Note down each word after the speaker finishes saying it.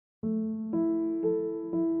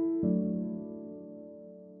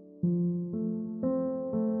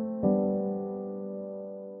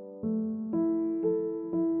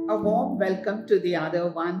welcome to the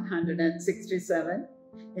other 167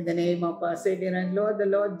 in the name of our Savior and Lord, the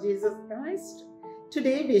Lord Jesus Christ.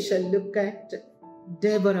 Today we shall look at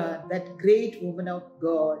Deborah, that great woman of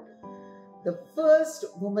God, the first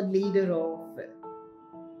woman leader of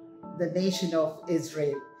the nation of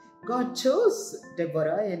Israel. God chose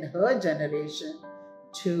Deborah in her generation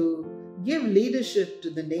to give leadership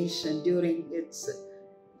to the nation during its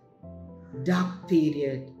dark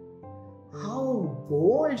period. How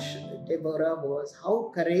bold Deborah was,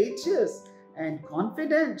 how courageous and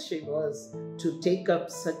confident she was to take up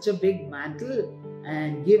such a big mantle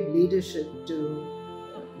and give leadership to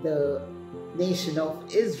the nation of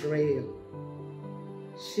Israel.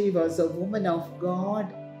 She was a woman of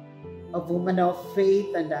God, a woman of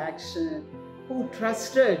faith and action, who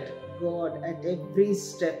trusted God at every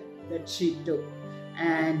step that she took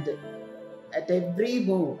and at every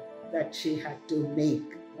move that she had to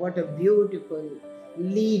make. What a beautiful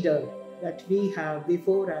leader that we have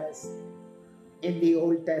before us in the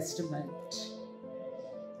Old Testament.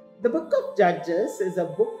 The book of Judges is a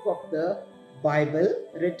book of the Bible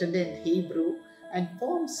written in Hebrew and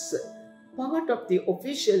forms part of the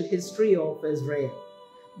official history of Israel.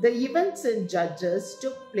 The events in Judges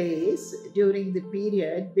took place during the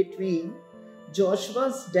period between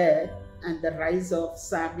Joshua's death and the rise of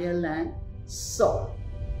Samuel and Saul.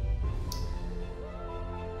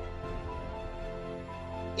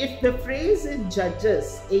 If the phrase in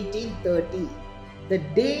Judges 18:30, the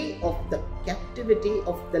day of the captivity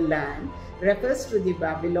of the land, refers to the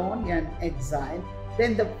Babylonian exile,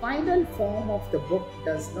 then the final form of the book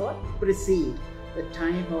does not precede the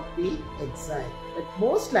time of the exile. But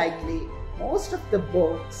most likely, most of the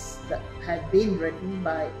books that had been written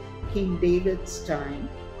by King David's time.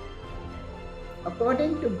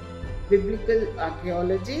 According to biblical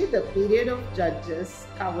archaeology, the period of Judges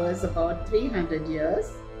covers about 300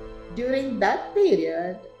 years. During that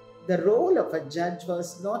period, the role of a judge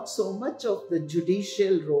was not so much of the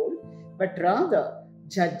judicial role, but rather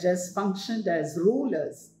judges functioned as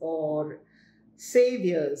rulers or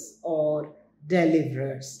saviors or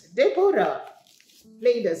deliverers. Deborah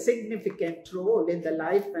played a significant role in the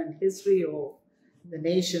life and history of the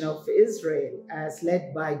nation of Israel as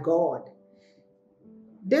led by God.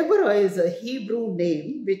 Deborah is a Hebrew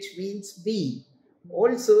name which means bee.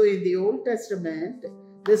 Also in the Old Testament,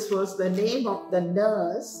 this was the name of the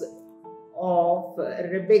nurse of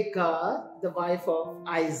Rebekah, the wife of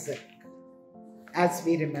Isaac, as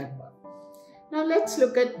we remember. Now let's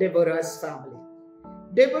look at Deborah's family.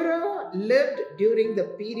 Deborah lived during the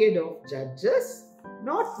period of Judges.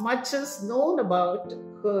 Not much is known about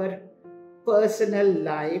her personal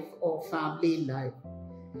life or family life.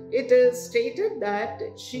 It is stated that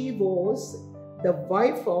she was the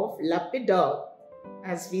wife of Lapidoth,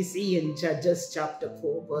 as we see in Judges chapter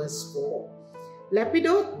 4 verse 4.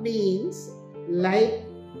 Lapidoth means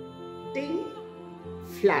lightning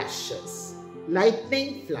flashes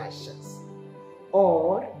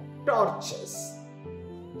or torches.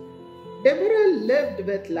 Deborah lived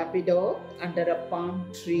with Lapidoth under a palm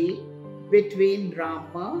tree between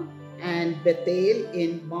Ramah and Bethel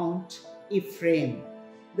in Mount Ephraim.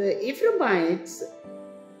 The Ephraimites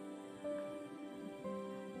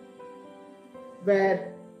were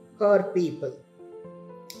her people.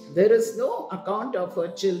 There is no account of her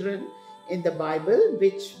children in the Bible,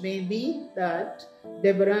 which may mean that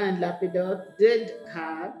Deborah and Lapidoth did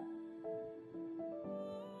have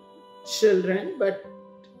children, but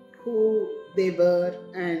who they were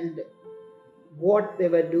and what they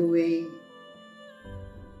were doing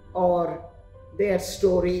or their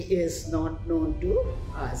story is not known to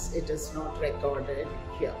us. It is not recorded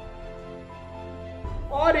here.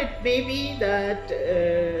 Or it may be that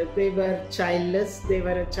they were childless. They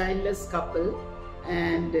were a childless couple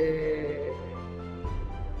and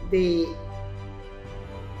they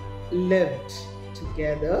lived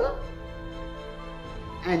together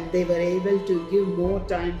and they were able to give more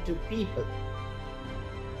time to people.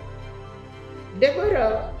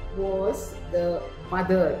 Deborah was the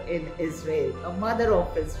mother in Israel, a mother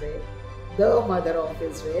of Israel, the mother of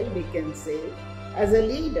Israel, we can say. As a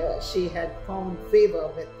leader, she had found favor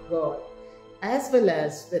with God as well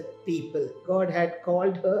as with people. God had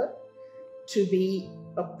called her to be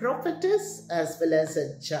a prophetess as well as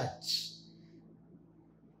a judge.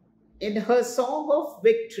 In her song of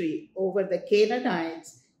victory over the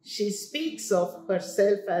Canaanites, she speaks of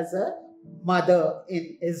herself as a mother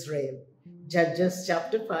in Israel. Judges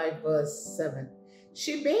chapter 5 verse 7.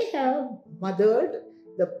 She may have mothered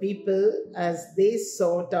the people as they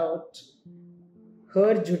sought out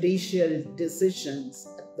her judicial decisions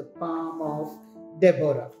at the palm of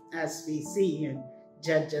Deborah, as we see in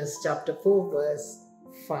Judges chapter 4 verse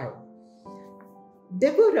 5.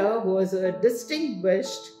 Deborah was a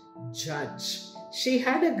distinguished judge. She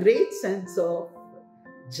had a great sense of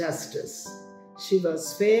justice. She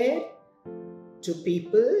was fair to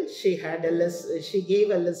people. She gave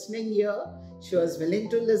a listening ear. She was willing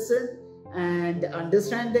to listen and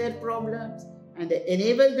understand their problems and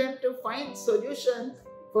enable them to find solutions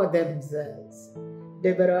for themselves.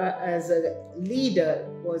 Deborah, as a leader,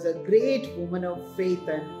 was a great woman of faith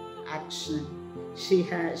and action. She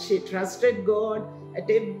trusted God at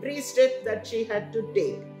every step that she had to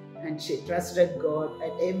take, and she trusted God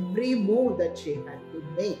at every move that she had to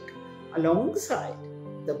make alongside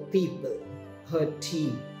the people, her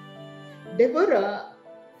team. Deborah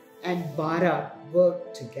and Barak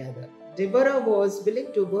worked together. Deborah was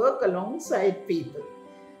willing to work alongside people,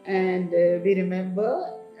 and we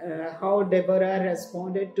remember how Deborah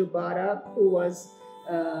responded to Barak, who was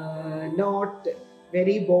not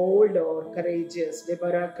very bold or courageous.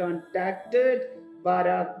 Deborah contacted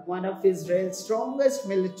Barak, one of Israel's strongest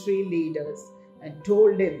military leaders, and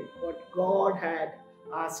told him what God had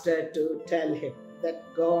asked her to tell him, that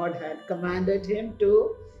God had commanded him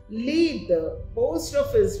to lead the host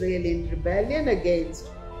of Israel in rebellion against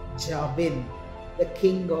Jabin, the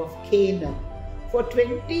king of Canaan. For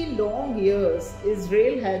 20 long years,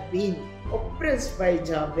 Israel had been oppressed by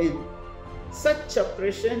Jabin. Such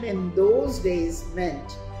oppression in those days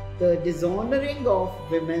meant the dishonoring of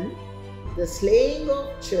women, the slaying of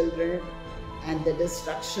children, and the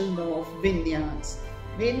destruction of vineyards.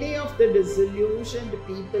 Many of the disillusioned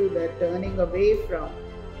people were turning away from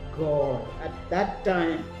God. At that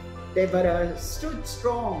time, Deborah stood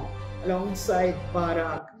strong alongside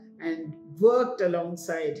Barak and worked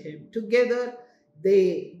alongside him. Together,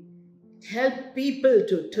 they helped people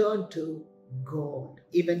to turn to God.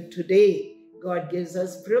 Even today, God gives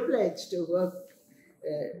us privilege to work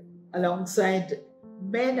alongside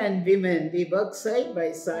men and women. We work side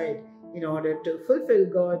by side in order to fulfill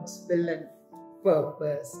God's will and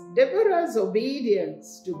purpose. Deborah's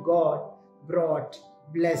obedience to God brought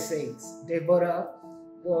blessings. Deborah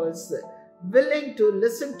was willing to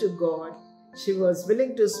listen to God. She was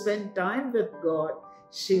willing to spend time with God.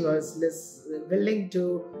 She was willing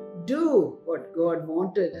to do what God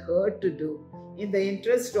wanted her to do in the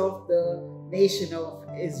interest of the nation of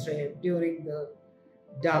Israel during the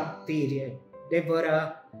dark period.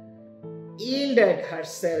 Deborah yielded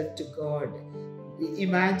herself to God.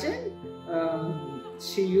 Imagine,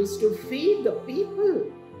 she used to feed the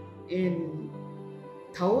people in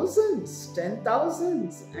thousands,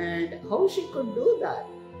 10,000s, and how she could do that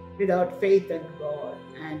without faith in God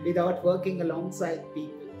and without working alongside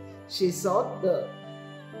people. She sought the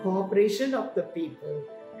cooperation of the people,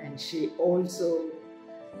 and she also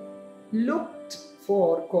looked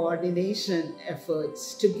for coordination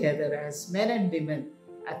efforts together as men and women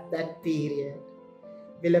at that period.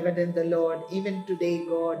 Beloved in the Lord, even today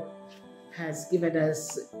God has given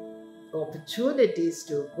us opportunities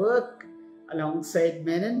to work alongside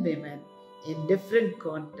men and women in different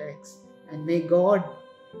contexts, and may God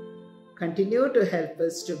continue to help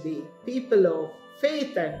us to be people of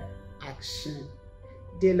faith and action.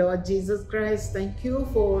 Dear Lord Jesus Christ, thank you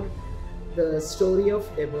for the story of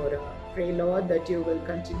Deborah. Pray, Lord, that you will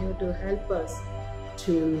continue to help us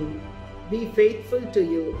to be faithful to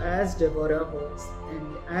you as Deborah was.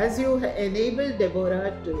 And as you enabled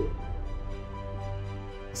Deborah to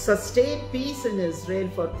sustain peace in Israel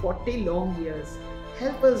for 40 long years,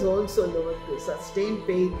 help us also, Lord, to sustain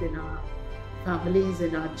faith in our families,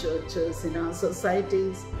 in our churches, in our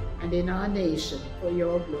societies, and in our nation for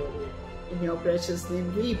your glory. In your precious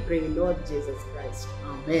name we pray, Lord Jesus Christ.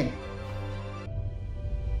 Amen.